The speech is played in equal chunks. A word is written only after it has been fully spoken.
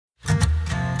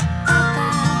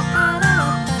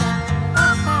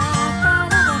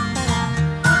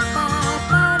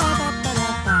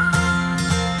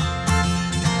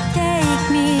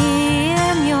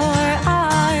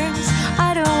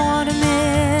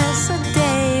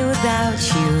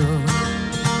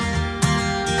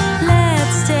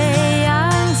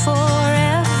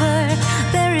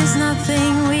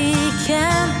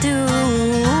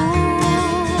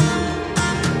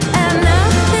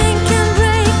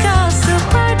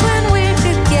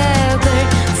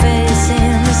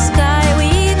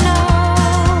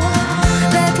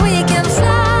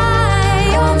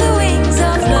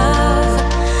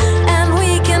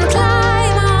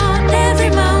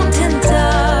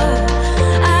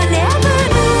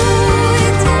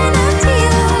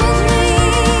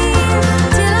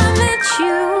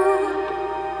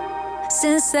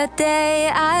that day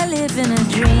I live in a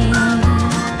dream.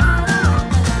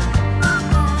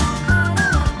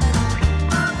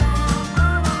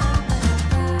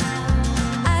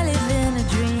 I live in a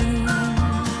dream.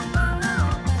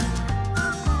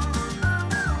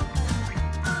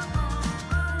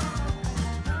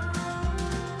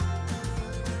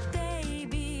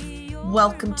 Baby,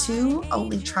 Welcome to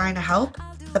Only Trying to Help,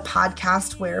 the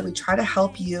podcast where we try to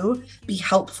help you be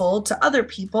helpful to other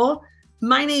people.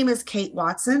 My name is Kate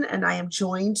Watson, and I am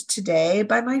joined today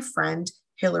by my friend,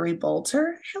 Hillary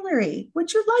Bolter. Hillary,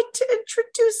 would you like to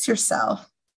introduce yourself?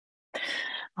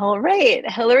 All right,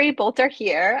 Hillary Bolter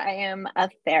here. I am a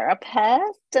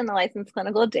therapist and a licensed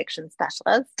clinical addiction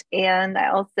specialist, and I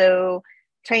also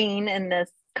train in this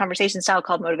conversation style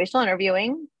called motivational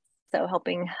interviewing, so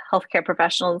helping healthcare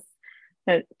professionals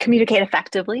communicate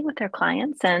effectively with their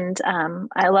clients. And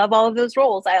I love all of those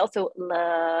roles. I also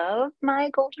love my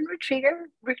golden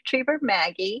retriever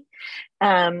Maggie.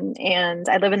 And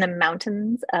I live in the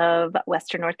mountains of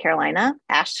Western North Carolina,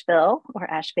 Asheville, or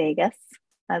Ash Vegas,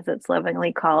 as it's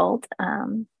lovingly called.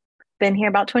 Been here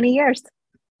about 20 years.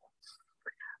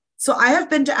 So I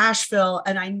have been to Asheville,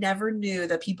 and I never knew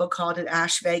that people called it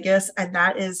Ash Vegas, and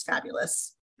that is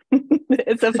fabulous.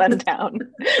 It's a fun town.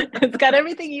 It's got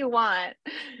everything you want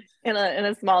in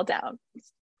a small town.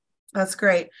 That's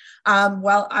great.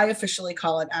 Well, I officially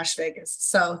call it Ash Vegas.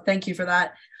 So thank you for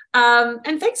that.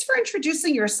 And thanks for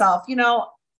introducing yourself. You know,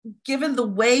 given the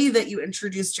way that you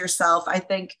introduced yourself, I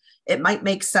think it might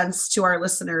make sense to our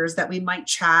listeners that we might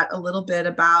chat a little bit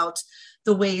about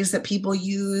the ways that people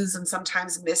use and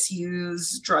sometimes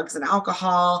misuse drugs and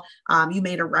alcohol. You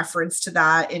made a reference to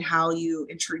that in how you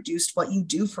introduced what you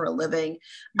do for a living.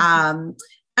 And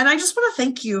I just want to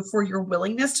thank you for your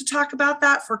willingness to talk about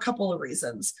that for a couple of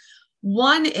reasons.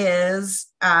 One is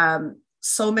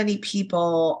so many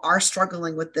people are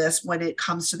struggling with this when it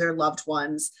comes to their loved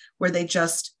ones, where they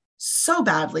just so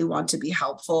badly want to be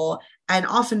helpful and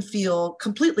often feel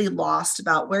completely lost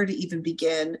about where to even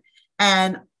begin.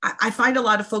 And I find a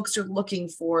lot of folks are looking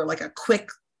for like a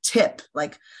quick tip,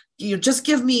 like, you just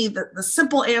give me the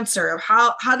simple answer of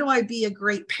how do I be a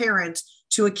great parent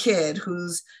to a kid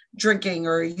who's drinking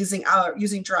or using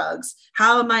drugs?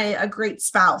 How am I a great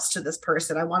spouse to this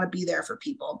person? I want to be there for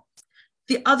people.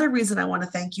 The other reason I want to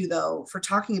thank you, though, for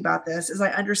talking about this is I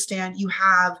understand you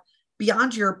have,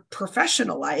 beyond your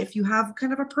professional life, you have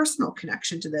kind of a personal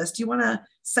connection to this. Do you want to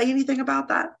say anything about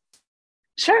that?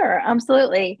 Sure,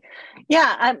 absolutely.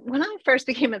 Yeah, when I first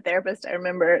became a therapist, I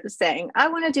remember saying, I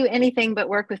want to do anything but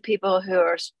work with people who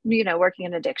are, working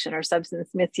in addiction or substance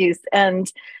misuse.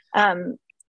 And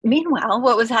meanwhile,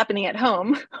 what was happening at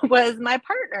home was my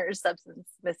partner's substance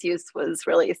misuse was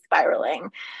really spiraling.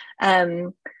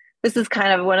 This is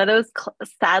kind of one of those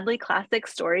sadly classic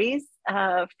stories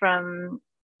from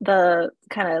the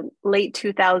kind of late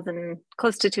 2000,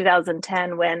 close to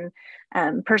 2010, when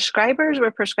prescribers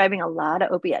were prescribing a lot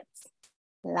of opiates,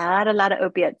 a lot of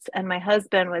opiates. And my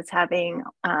husband was having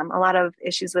a lot of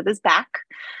issues with his back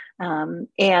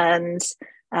and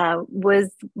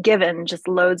was given just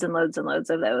loads and loads and loads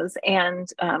of those. And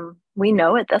we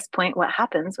know at this point what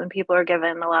happens when people are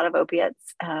given a lot of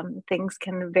opiates. Things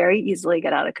can very easily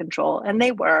get out of control. And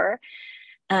they were.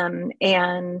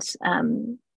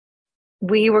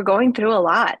 We were going through a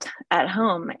lot at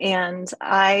home, and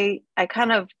I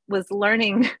kind of was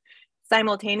learning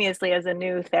simultaneously as a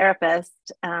new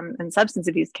therapist and substance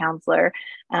abuse counselor,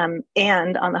 and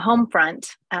on the home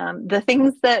front, the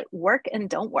things that work and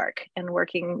don't work in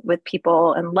working with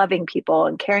people and loving people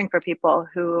and caring for people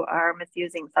who are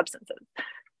misusing substances.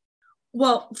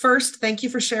 Well, first, thank you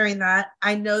for sharing that.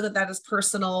 I know that is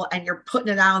personal and you're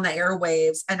putting it out on the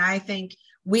airwaves, and I think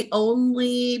we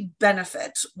only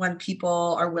benefit when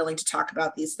people are willing to talk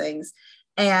about these things.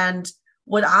 And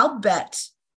what I'll bet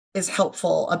is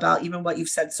helpful about even what you've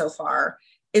said so far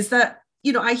is that,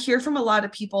 I hear from a lot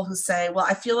of people who say, well,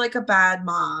 I feel like a bad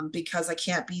mom because I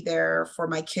can't be there for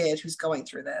my kid who's going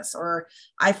through this, or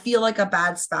I feel like a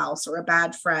bad spouse or a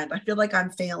bad friend. I feel like I'm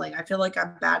failing. I feel like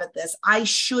I'm bad at this. I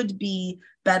should be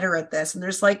better at this. And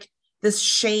there's like this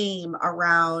shame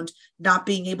around not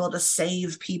being able to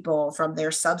save people from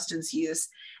their substance use.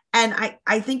 And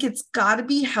I think it's got to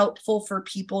be helpful for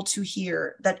people to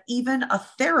hear that even a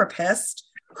therapist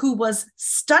who was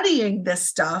studying this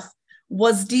stuff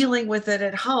was dealing with it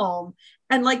at home.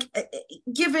 And like,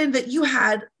 given that you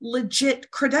had legit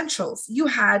credentials, you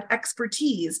had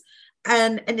expertise.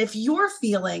 And if you're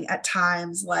feeling at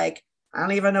times like, I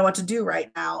don't even know what to do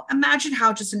right now, imagine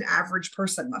how just an average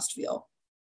person must feel.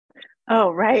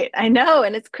 Oh, right. I know.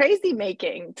 And it's crazy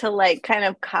making to like kind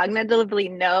of cognitively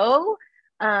know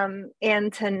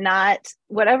and to not,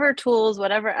 whatever tools,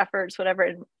 whatever efforts,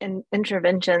 whatever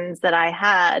interventions that I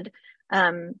had,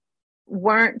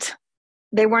 weren't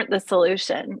the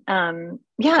solution.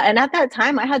 Yeah. And at that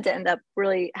time I had to end up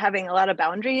really having a lot of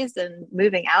boundaries and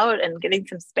moving out and getting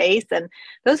some space. And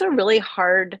those are really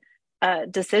hard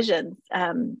decisions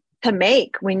to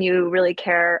make when you really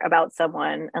care about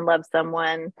someone and love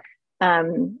someone.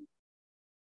 And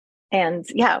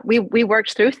yeah, we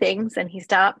worked through things, and he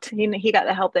stopped. He got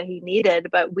the help that he needed,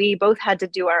 but we both had to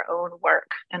do our own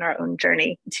work and our own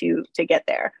journey to get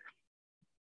there.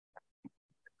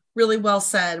 Really well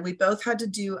said. We both had to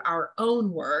do our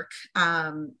own work,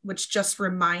 which just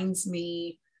reminds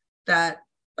me that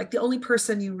like the only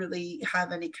person you really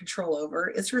have any control over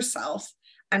is yourself.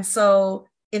 And so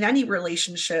in any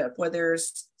relationship where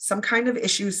there's some kind of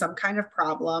issue, some kind of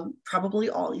problem, probably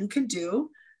all you can do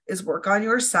is work on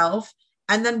yourself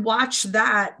and then watch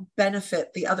that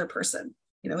benefit the other person.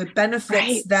 It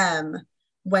benefits them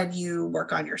when you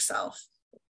work on yourself.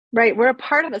 Right. We're a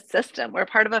part of a system. We're a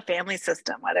part of a family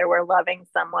system, whether we're loving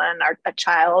someone or a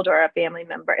child or a family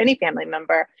member, any family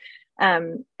member.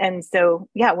 And so,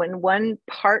 yeah, when one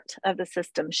part of the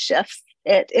system shifts,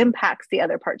 it impacts the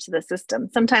other parts of the system.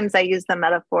 Sometimes I use the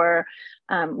metaphor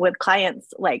with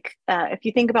clients, like if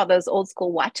you think about those old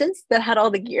school watches that had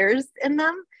all the gears in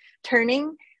them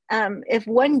turning, if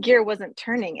one gear wasn't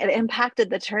turning, it impacted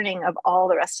the turning of all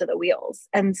the rest of the wheels.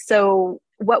 And so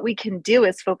what we can do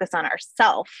is focus on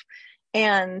ourself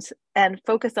and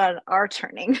focus on our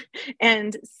turning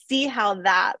and see how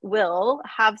that will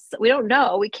have, we don't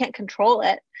know, we can't control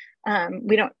it.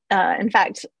 We don't, in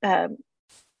fact,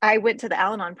 I went to the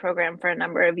Al-Anon program for a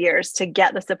number of years to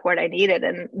get the support I needed.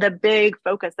 And the big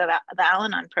focus of the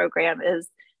Al-Anon program is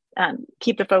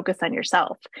keep the focus on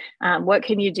yourself. What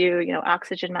can you do?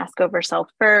 Oxygen mask over self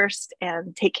first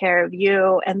and take care of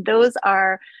you. And those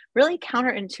are really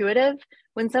counterintuitive.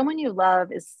 When someone you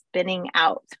love is spinning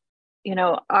out,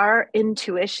 our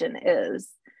intuition is,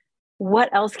 what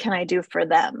else can I do for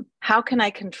them? How can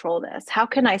I control this? How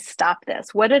can I stop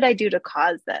this? What did I do to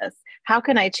cause this? How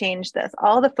can I change this?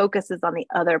 All the focus is on the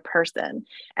other person.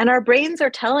 And our brains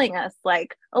are telling us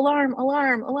like, alarm,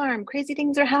 alarm, alarm, crazy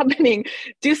things are happening.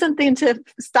 Do something to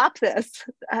stop this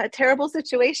terrible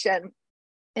situation.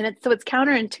 And it's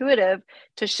counterintuitive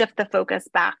to shift the focus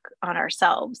back on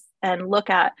ourselves and look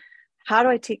at, how do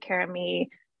I take care of me?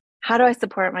 How do I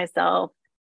support myself?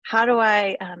 How do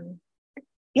I,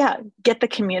 get the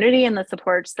community and the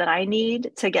supports that I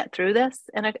need to get through this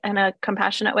in a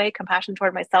compassionate way, compassion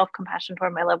toward myself, compassion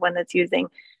toward my loved one that's using.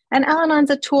 And Al-Anon's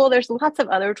a tool. There's lots of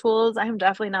other tools. I'm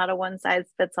definitely not a one size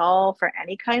fits all for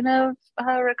any kind of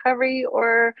recovery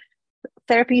or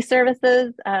therapy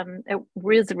services. It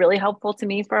was really helpful to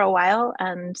me for a while.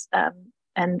 And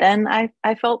then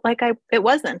I felt like it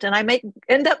wasn't, and I might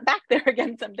end up back there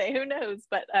again someday, who knows?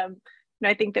 But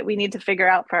I think that we need to figure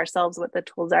out for ourselves what the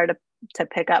tools are to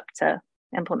pick up to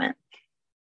implement.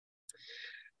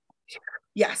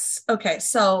 Yes. Okay.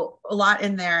 So a lot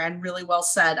in there and really well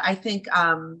said. I think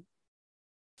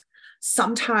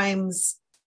sometimes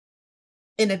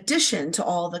in addition to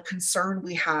all the concern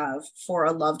we have for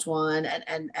a loved one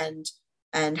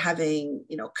and having,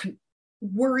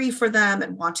 worry for them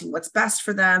and wanting what's best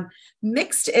for them,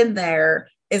 mixed in there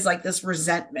is like this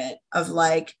resentment of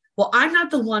like, well, I'm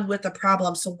not the one with the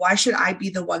problem, so why should I be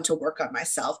the one to work on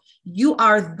myself? You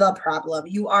are the problem.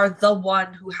 You are the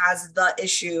one who has the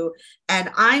issue, and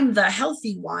I'm the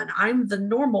healthy one. I'm the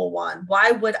normal one.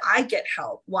 Why would I get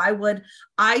help? Why would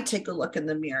I take a look in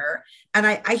the mirror? And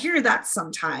I hear that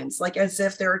sometimes, like as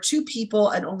if there are two people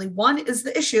and only one is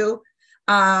the issue.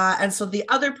 And so the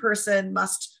other person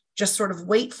must just sort of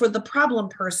wait for the problem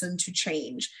person to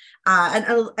change.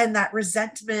 And that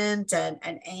resentment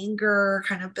and anger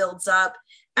kind of builds up.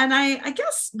 And I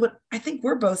guess what I think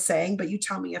we're both saying, but you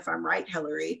tell me if I'm right,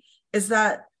 Hillary, is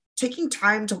that taking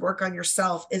time to work on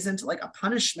yourself isn't like a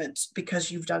punishment because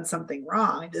you've done something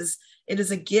wrong. It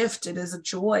is a gift. It is a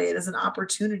joy. It is an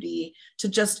opportunity to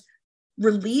just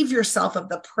relieve yourself of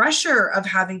the pressure of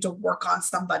having to work on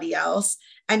somebody else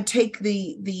and take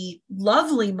the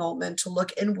lovely moment to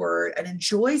look inward and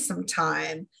enjoy some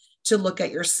time to look at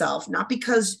yourself, not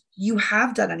because you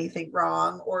have done anything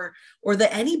wrong or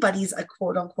that anybody's a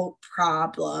quote unquote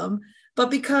problem,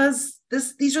 but because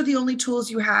these are the only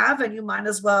tools you have and you might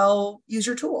as well use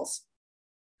your tools.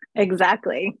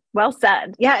 Exactly. Well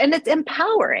said. Yeah. And it's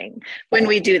empowering when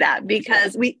we do that,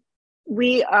 because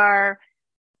we are,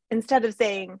 instead of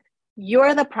saying,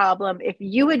 you're the problem, if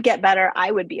you would get better,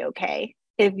 I would be okay.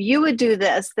 If you would do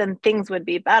this, then things would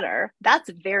be better. That's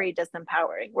very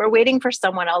disempowering. We're waiting for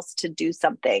someone else to do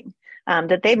something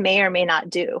that they may or may not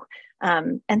do.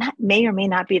 And that may or may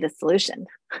not be the solution.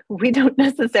 We don't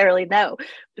necessarily know.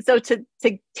 So to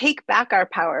take back our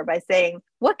power by saying,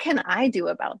 what can I do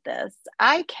about this?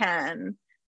 I can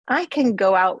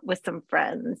go out with some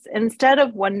friends instead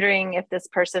of wondering if this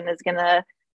person is going to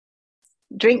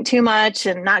drink too much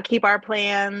and not keep our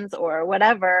plans or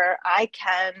whatever. I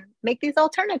can make these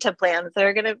alternative plans that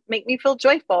are going to make me feel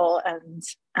joyful, and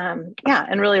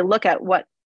and really look at what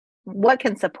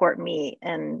can support me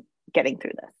in getting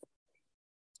through this.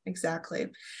 Exactly.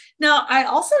 Now, I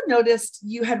also noticed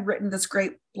you had written this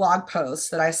great blog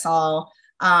post that I saw.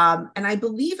 And I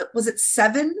believe it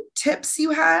 7 tips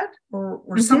you had,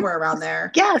 or somewhere around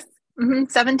there. Yes.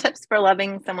 7 tips for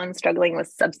loving someone struggling with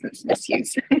substance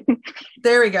misuse.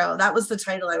 There we go. That was the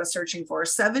title I was searching for.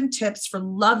 7 tips for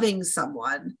loving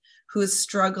someone who is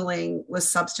struggling with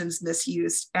substance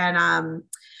misuse.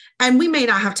 And we may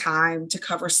not have time to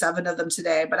cover 7 of them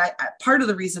today, but I part of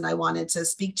the reason I wanted to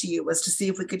speak to you was to see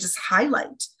if we could just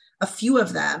highlight a few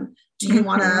of them. Do you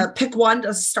want to pick one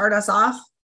to start us off?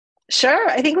 Sure.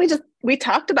 I think we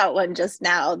talked about one just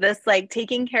now, this like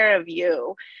taking care of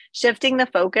you, shifting the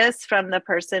focus from the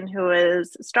person who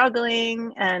is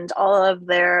struggling and all of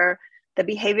the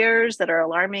behaviors that are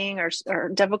alarming or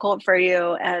difficult for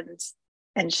you,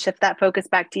 and shift that focus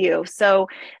back to you. So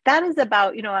that is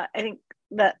about, I think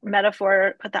the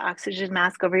metaphor, put the oxygen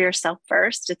mask over yourself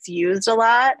first. It's used a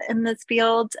lot in this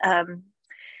field.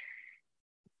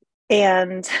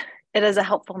 And it is a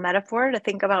helpful metaphor to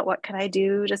think about, what can I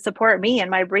do to support me and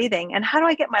my breathing? And how do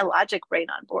I get my logic brain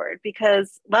on board?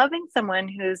 Because loving someone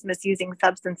who's misusing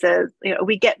substances,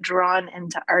 we get drawn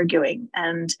into arguing,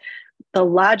 and the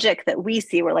logic that we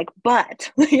see, we're like,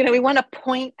 but, we want to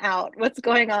point out what's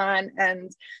going on.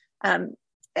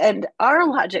 And our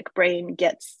logic brain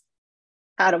gets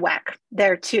out of whack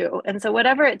there too. And so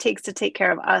whatever it takes to take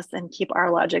care of us and keep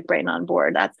our logic brain on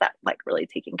board, that's that like really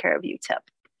taking care of you tip.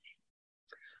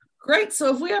 Great.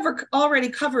 So if we ever already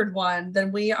covered one,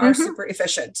 then we are super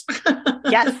efficient.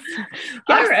 Yes.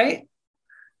 All right.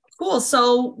 Cool.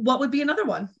 So what would be another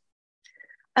one?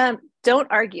 Don't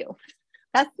argue.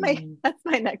 That's my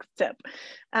next tip.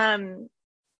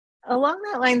 Along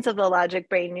that lines of the logic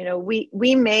brain,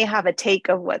 we may have a take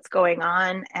of what's going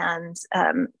on. And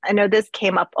I know this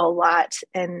came up a lot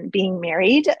in being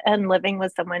married and living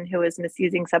with someone who is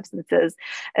misusing substances,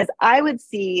 as I would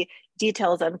see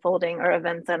details unfolding or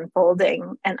events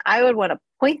unfolding, and I would want to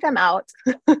point them out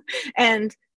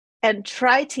and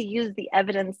try to use the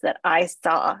evidence that I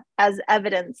saw as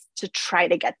evidence to try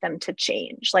to get them to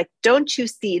change. Like, don't you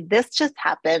see this just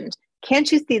happened?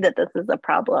 Can't you see that this is a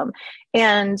problem?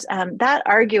 And that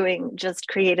arguing just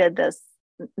created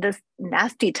this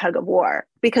nasty tug of war,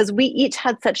 because we each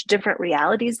had such different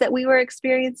realities that we were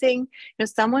experiencing.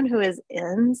 Someone who is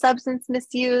in substance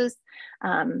misuse,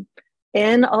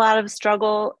 in a lot of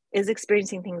struggle, is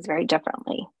experiencing things very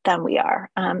differently than we are.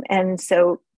 And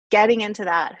so getting into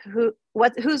that,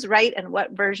 who's right and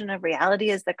what version of reality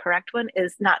is the correct one,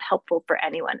 is not helpful for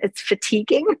anyone. It's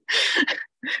fatiguing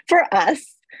for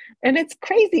us, and it's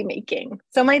crazy making.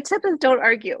 So my tip is, don't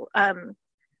argue.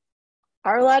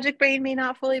 Our logic brain may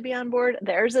not fully be on board.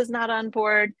 Theirs is not on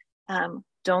board.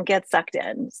 Don't get sucked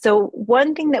in. So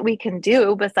one thing that we can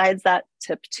do besides that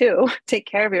tip 2, take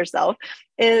care of yourself,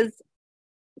 is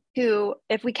to,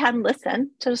 if we can,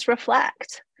 listen, to just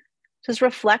reflect. Just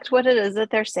reflect what it is that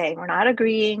they're saying. We're not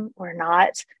agreeing. We're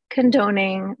not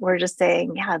condoning. We're just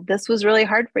saying, yeah, this was really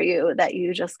hard for you that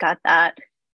you just got that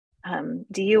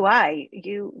DUI.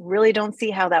 You really don't see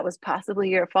how that was possibly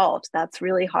your fault. That's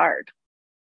really hard.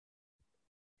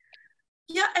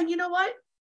 Yeah. And you know what?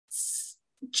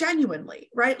 Genuinely,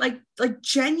 right? Like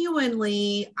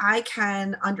genuinely, I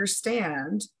can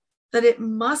understand that it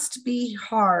must be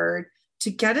hard to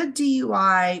get a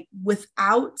DUI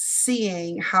without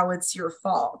seeing how it's your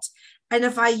fault. And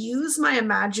if I use my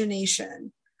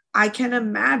imagination, I can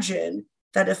imagine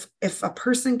that if a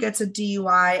person gets a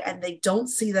DUI and they don't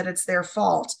see that it's their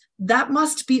fault, that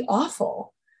must be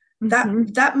awful.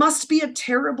 That must be a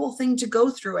terrible thing to go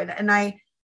through. And I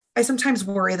sometimes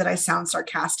worry that I sound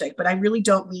sarcastic, but I really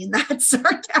don't mean that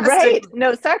sarcastic. Right.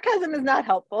 No, sarcasm is not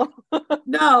helpful.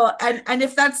 No. And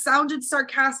if that sounded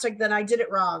sarcastic, then I did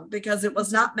it wrong, because it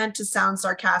was not meant to sound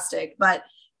sarcastic, but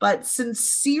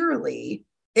sincerely,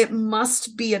 it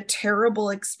must be a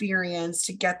terrible experience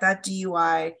to get that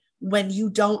DUI when you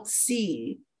don't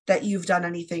see that you've done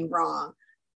anything wrong.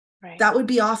 Right. That would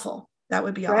be awful. That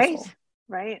would be awful.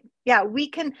 Right. Yeah, we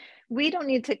don't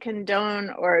need to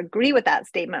condone or agree with that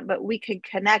statement, but we could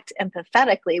connect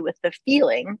empathetically with the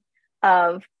feeling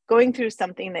of going through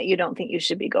something that you don't think you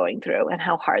should be going through and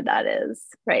how hard that is.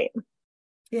 Right.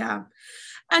 Yeah.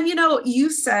 And you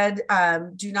said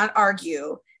do not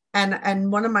argue.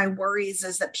 And one of my worries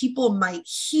is that people might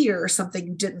hear something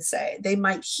you didn't say. They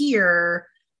might hear,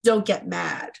 don't get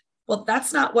mad. Well,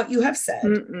 that's not what you have said.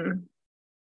 Mm-mm.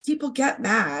 People get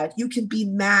mad. You can be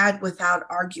mad without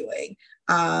arguing.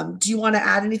 Do you want to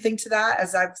add anything to that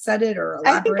as I've said it, or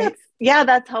I think elaborate?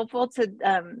 that's helpful to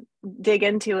dig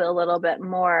into a little bit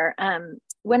more.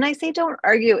 When I say don't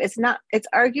argue, it's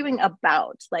arguing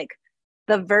about like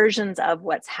the versions of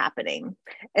what's happening.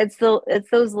 It's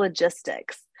those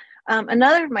logistics.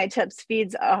 Another of my tips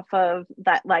feeds off of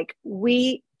that, like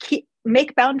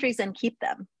make boundaries and keep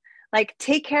them. Like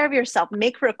take care of yourself,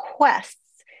 make requests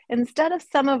instead of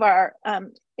some of our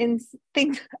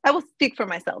instincts. I will speak for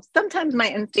myself. Sometimes my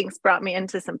instincts brought me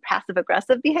into some passive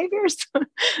aggressive behaviors,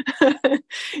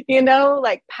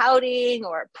 like pouting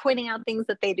or pointing out things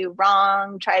that they do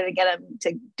wrong, try to get them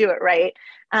to do it right.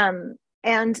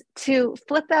 And to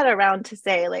flip that around to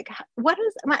say, like, what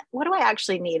do I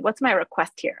actually need? What's my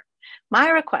request here? My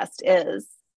request is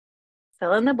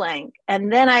fill in the blank.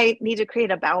 And then I need to create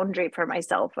a boundary for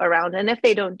myself around. And if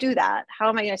they don't do that, how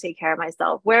am I going to take care of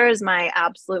myself? Where is my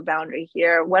absolute boundary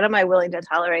here? What am I willing to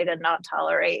tolerate and not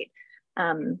tolerate?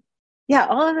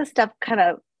 All of this stuff kind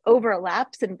of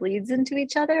overlaps and bleeds into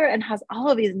each other and has all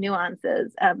of these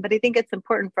nuances. But I think it's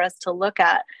important for us to look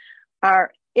at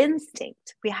our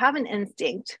instinct. We have an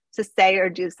instinct to say or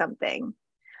do something.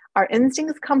 Our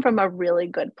instincts come from a really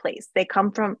good place. They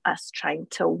come from us trying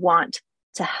to want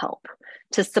to help,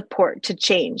 to support, to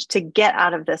change, to get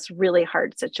out of this really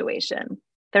hard situation.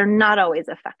 They're not always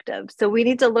effective. So we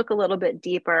need to look a little bit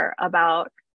deeper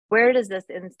about where does this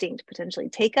instinct potentially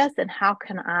take us, and how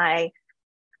can I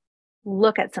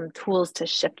look at some tools to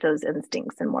shift those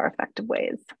instincts in more effective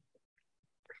ways.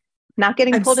 Not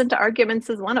getting pulled into arguments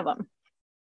is one of them.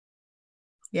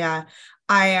 Yeah,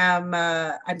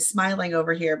 I'm smiling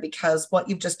over here because what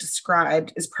you've just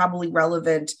described is probably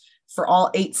relevant for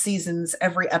all 8 seasons,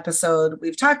 every episode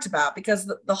we've talked about, because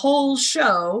the whole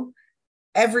show,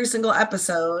 every single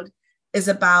episode is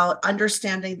about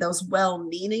understanding those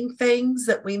well-meaning things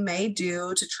that we may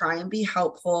do to try and be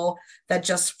helpful that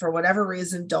just for whatever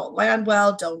reason don't land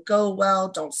well, don't go well,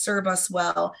 don't serve us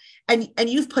well. And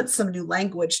you've put some new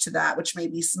language to that, which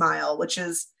made me smile, which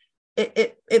is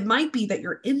it might be that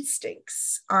your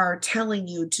instincts are telling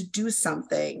you to do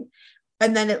something,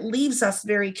 and then it leaves us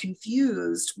very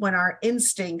confused when our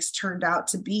instincts turned out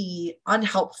to be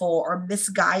unhelpful or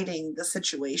misguiding the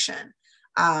situation.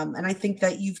 And I think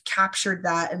that you've captured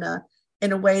that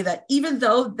in a way that, even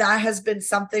though that has been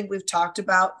something we've talked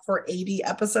about for 80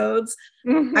 episodes,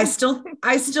 mm-hmm.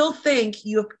 I still think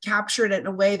you have captured it in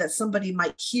a way that somebody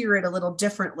might hear it a little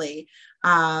differently.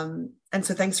 And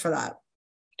so thanks for that.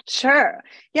 Sure.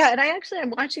 Yeah. And I'm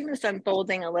watching this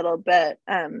unfolding a little bit.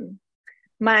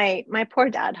 My poor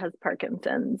dad has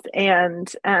Parkinson's,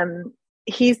 and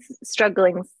he's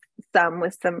struggling some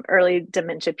with some early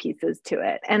dementia pieces to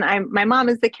it. And my mom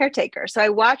is the caretaker. So I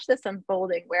watch this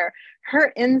unfolding where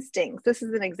her instincts, this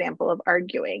is an example of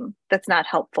arguing that's not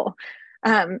helpful.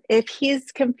 If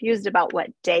he's confused about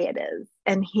what day it is,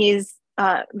 and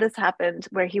this happened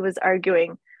where he was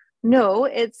arguing, no,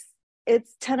 it's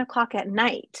 10 o'clock at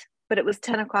night, but it was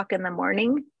 10 o'clock in the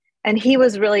morning. And he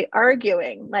was really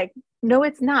arguing, like, no,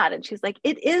 it's not. And she's like,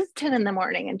 it is 10 in the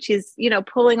morning. And she's,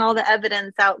 pulling all the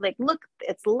evidence out, like, look,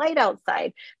 it's light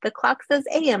outside. The clock says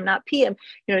AM, not PM.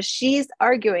 She's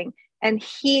arguing. And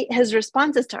his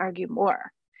response is to argue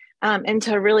more, and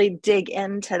to really dig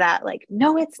into that, like,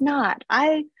 no, it's not.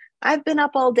 I've been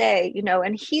up all day,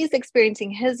 and he's experiencing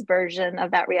his version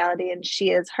of that reality, and she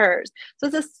is hers. So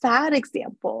it's a sad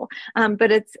example,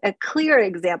 but it's a clear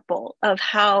example of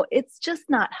how it's just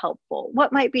not helpful.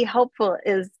 What might be helpful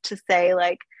is to say,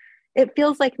 like, it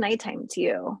feels like nighttime to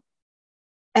you,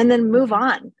 and then move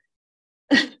on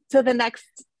to the next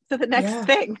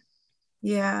thing.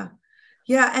 Yeah.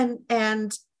 Yeah.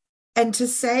 And to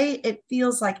say it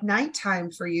feels like nighttime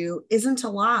for you isn't a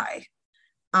lie.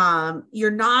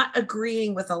 You're not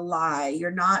agreeing with a lie.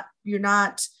 You're not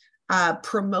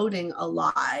promoting a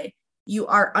lie. You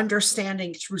are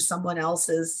understanding through someone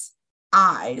else's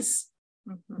eyes,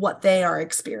 mm-hmm. what they are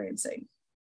experiencing.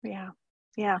 Yeah.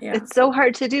 It's so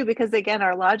hard to do because, again,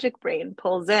 our logic brain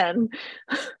pulls in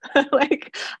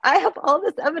like, I have all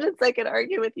this evidence I could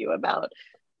argue with you about,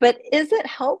 but is it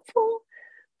helpful?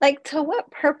 Like, to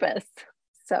what purpose?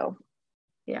 So,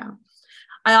 yeah.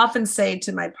 I often say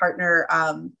to my partner,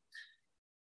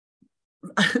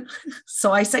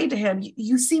 so I say to him,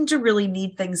 you seem to really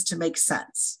need things to make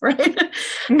sense, right?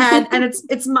 and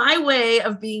it's my way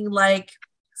of being like,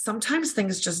 sometimes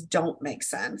things just don't make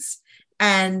sense.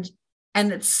 And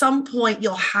And at some point,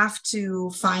 you'll have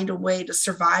to find a way to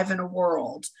survive in a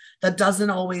world that doesn't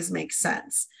always make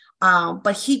sense.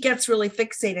 But he gets really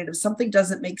fixated. If something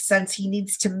doesn't make sense, he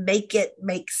needs to make it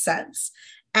make sense.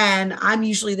 And I'm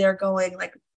usually there going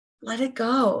like, let it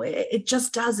go. It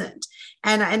just doesn't.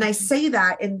 And I say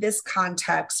that in this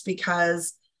context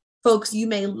because, folks, you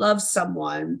may love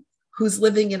someone who's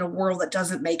living in a world that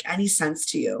doesn't make any sense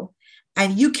to you.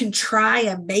 And you can try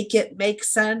and make it make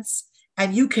sense.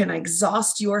 And you can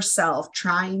exhaust yourself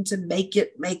trying to make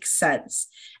it make sense.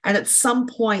 And at some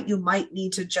point, you might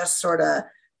need to just sort of,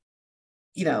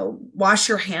 wash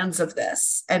your hands of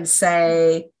this and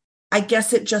say, I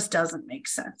guess it just doesn't make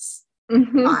sense.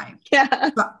 Mm-hmm. Fine.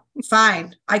 Yeah.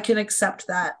 Fine. I can accept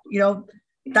that.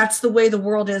 That's the way the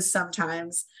world is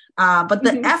sometimes. But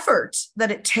the effort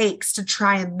that it takes to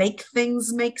try and make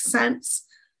things make sense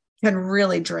can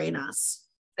really drain us.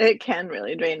 It can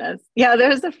really drain us. Yeah,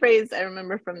 there's a phrase I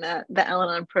remember from the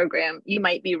Al-Anon program, you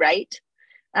might be right.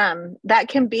 That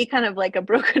can be kind of like a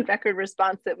broken record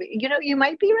response that you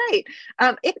might be right.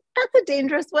 That's a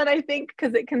dangerous one, I think,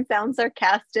 because it can sound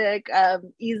sarcastic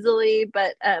easily,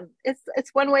 but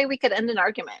it's one way we could end an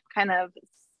argument, kind of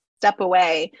step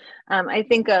away. I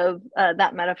think of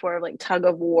that metaphor of like tug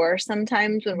of war.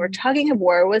 Sometimes when we're tugging of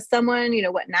war with someone,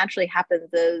 what naturally happens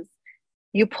is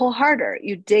you pull harder,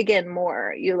 you dig in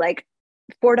more, you like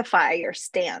fortify your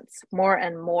stance more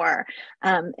and more.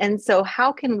 And so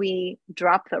how can we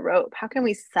drop the rope? How can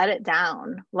we set it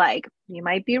down? Like, you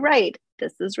might be right.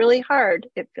 This is really hard.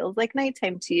 It feels like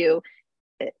nighttime to you.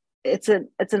 It's an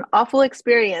awful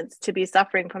experience to be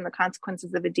suffering from the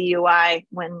consequences of a DUI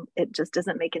when it just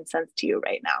isn't making sense to you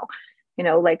right now.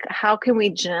 Like, how can we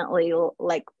gently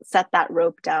like set that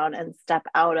rope down and step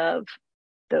out of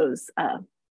those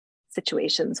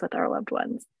situations with our loved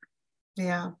ones?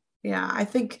 Yeah. I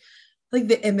think like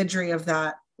the imagery of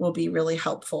that will be really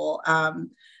helpful.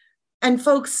 And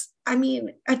folks, I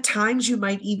mean, at times you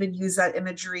might even use that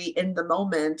imagery in the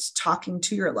moment talking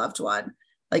to your loved one.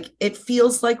 Like, it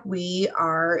feels like we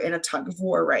are in a tug of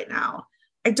war right now.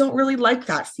 I don't really like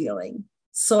that feeling.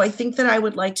 So I think that I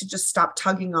would like to just stop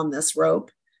tugging on this rope.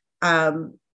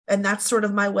 And that's sort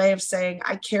of my way of saying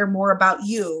I care more about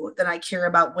you than I care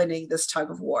about winning this tug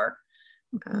of war.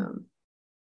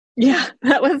 Yeah,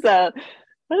 that was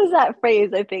what is that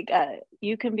phrase? I think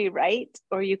you can be right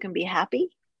or you can be happy.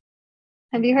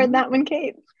 Have you heard that one,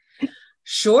 Kate?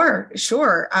 Sure.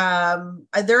 There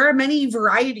are many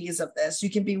varieties of this. You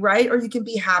can be right or you can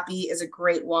be happy is a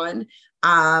great one.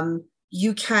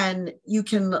 You can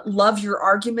love your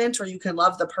argument or you can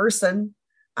love the person.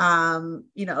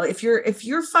 If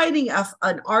you're fighting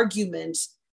an argument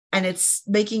and it's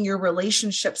making your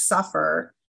relationship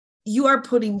suffer, you are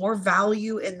putting more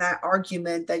value in that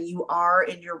argument than you are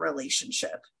in your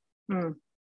relationship. I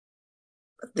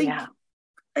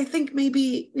think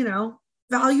maybe,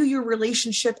 value your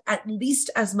relationship at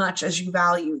least as much as you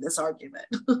value this argument.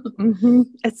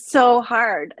 It's so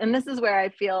hard. And this is where I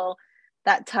feel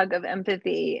that tug of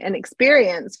empathy and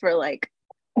experience for like,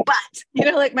 but,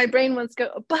 like my brain wants to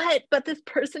go, but this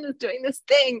person is doing this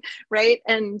thing, right?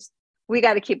 And we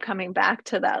got to keep coming back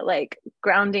to that, like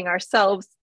grounding ourselves,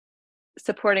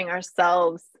 supporting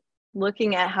ourselves,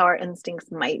 looking at how our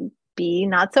instincts might be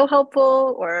not so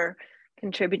helpful or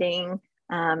contributing.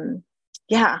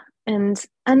 And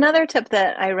another tip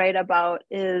that I write about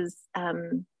is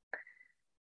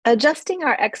adjusting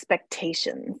our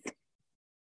expectations.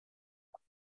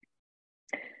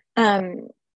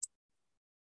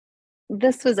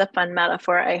 This was a fun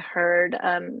metaphor I heard.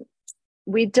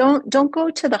 We don't go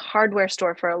to the hardware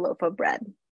store for a loaf of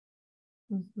bread.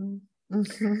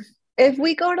 If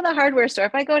we go to the hardware store,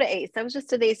 if I go to Ace, I was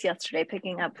just at Ace yesterday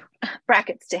picking up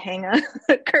brackets to hang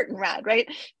a curtain rod, right?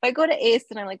 If I go to Ace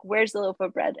and I'm like, where's the loaf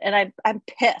of bread? And I'm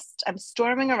pissed. I'm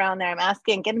storming around there. I'm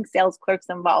asking, getting sales clerks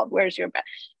involved. Where's your bread?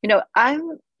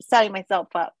 I'm setting myself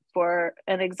up for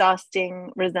an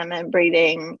exhausting, resentment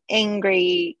breeding,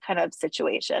 angry kind of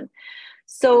situation.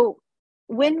 So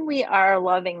when we are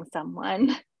loving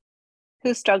someone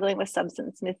who's struggling with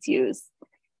substance misuse,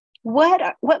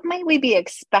 what might we be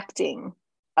expecting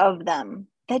of them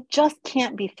that just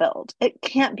can't be filled? It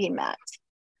can't be met.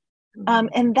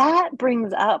 And that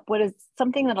brings up what is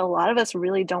something that a lot of us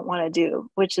really don't want to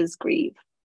do, which is grieve,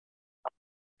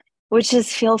 which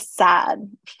is feel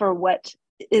sad for what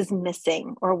is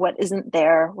missing or what isn't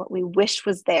there, what we wish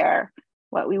was there,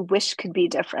 what we wish could be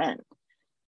different.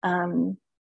 And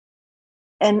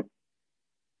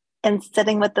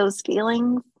sitting with those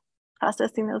feelings,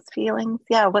 processing those feelings.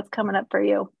 Yeah. What's coming up for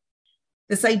you?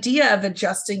 this idea of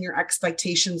adjusting your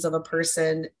expectations of a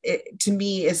person, to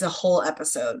me, is a whole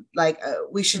episode. Like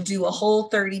we should do a whole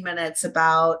 30 minutes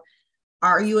about,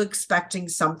 are you expecting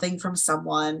something from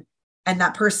someone? And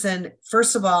that person,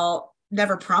 first of all,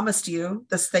 never promised you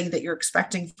this thing that you're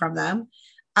expecting from them.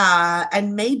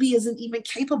 And maybe isn't even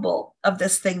capable of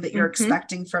this thing that you're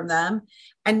expecting from them.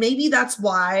 And maybe that's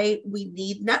why we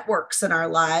need networks in our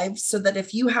lives, so that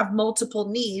if you have multiple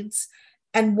needs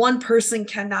and one person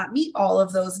cannot meet all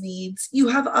of those needs, you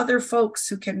have other folks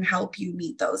who can help you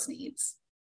meet those needs.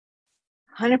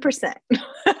 100%.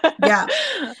 Yeah.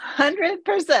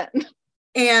 100%.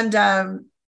 And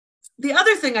the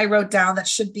other thing I wrote down that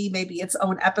should be maybe its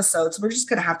own episode, so we're just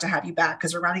going to have you back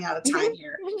because we're running out of time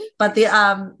here. But the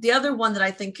other one that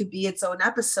I think could be its own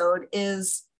episode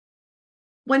is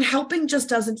when helping just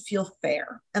doesn't feel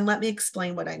fair. And let me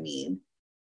explain what I mean.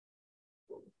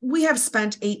 We have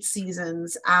spent 8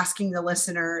 seasons asking the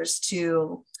listeners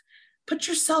to put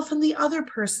yourself in the other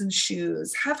person's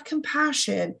shoes, have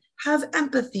compassion, have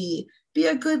empathy, be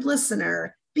a good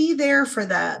listener, be there for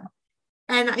them.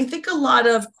 And I think a lot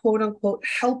of quote unquote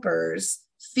helpers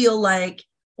feel like,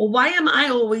 well, why am I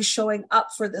always showing up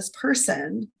for this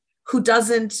person who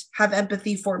doesn't have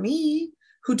empathy for me,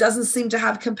 who doesn't seem to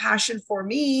have compassion for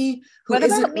me,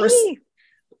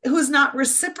 who's not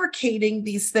reciprocating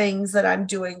these things that I'm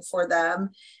doing for them?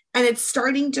 And it's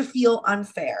starting to feel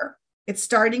unfair. It's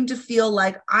starting to feel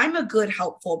like I'm a good,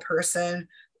 helpful person,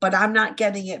 but I'm not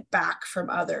getting it back from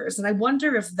others. And I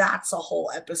wonder if that's a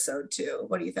whole episode too.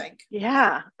 What do you think?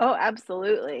 Yeah. Oh,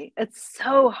 absolutely. It's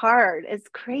so hard. It's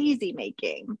crazy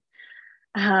making.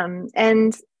 And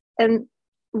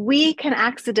we can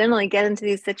accidentally get into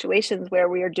these situations where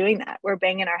we are doing that. We're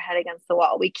banging our head against the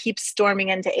wall. We keep storming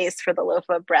into Ace for the loaf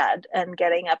of bread and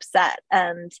getting upset.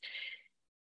 And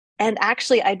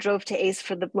actually, I drove to Ace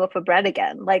for the loaf of bread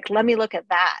again. Like, let me look at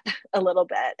that a little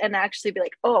bit and actually be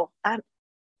like, oh,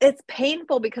 it's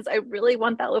painful because I really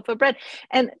want that loaf of bread.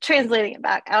 And translating it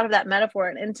back out of that metaphor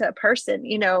and into a person,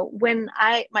 when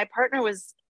my partner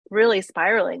was really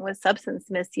spiraling with substance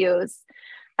misuse,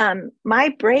 my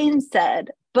brain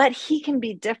said, but he can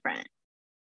be different.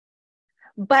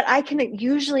 But I can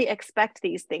usually expect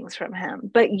these things from him,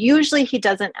 but usually he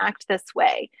doesn't act this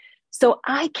way. So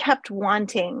I kept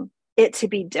wanting it to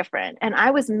be different. And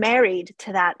I was married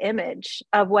to that image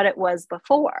of what it was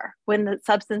before, when the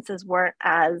substances weren't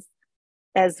as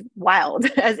wild,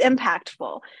 as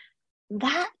impactful.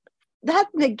 That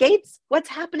negates what's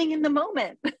happening in the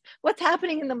moment. What's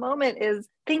happening in the moment is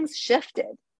things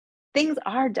shifted. Things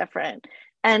are different.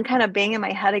 And kind of banging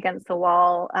my head against the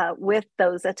wall with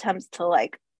those attempts to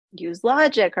like use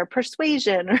logic or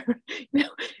persuasion, or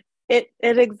it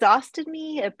exhausted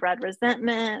me. It bred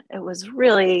resentment. It was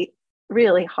really,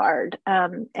 really hard.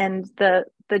 And the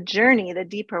journey, the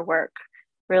deeper work,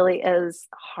 really is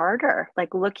harder.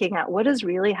 Like looking at what is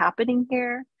really happening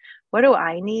here. What do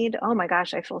I need? Oh my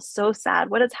gosh, I feel so sad.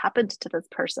 What has happened to this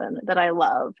person that I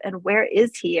love? And where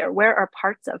is he, or where are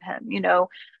parts of him?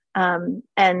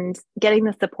 And getting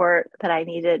the support that I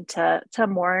needed to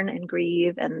mourn and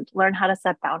grieve and learn how to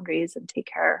set boundaries and take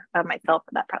care of myself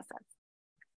in that process.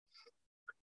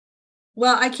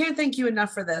 Well, I can't thank you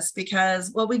enough for this,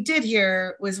 because what we did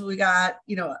here was we got,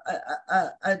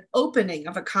 an opening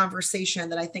of a conversation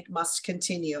that I think must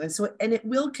continue. And it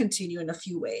will continue in a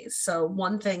few ways. So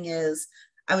one thing is,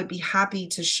 I would be happy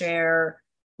to share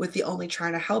with the Only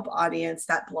Trying to Help audience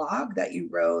that blog that you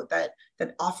wrote that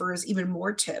offers even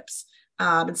more tips.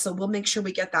 And so we'll make sure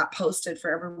we get that posted for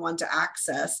everyone to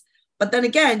access. But then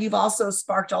again, you've also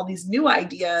sparked all these new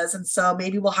ideas. And so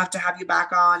maybe we'll have to have you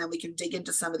back on and we can dig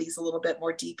into some of these a little bit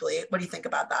more deeply. What do you think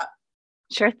about that?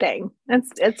 Sure thing.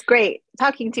 It's great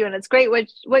talking to you, and it's great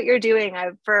what you're doing.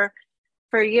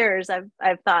 For years,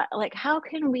 I've thought, like, how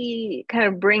can we kind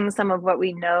of bring some of what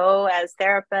we know as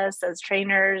therapists, as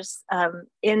trainers,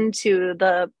 into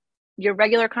your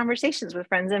regular conversations with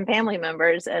friends and family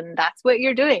members. And that's what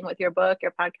you're doing with your book,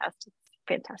 your podcast. It's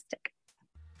fantastic.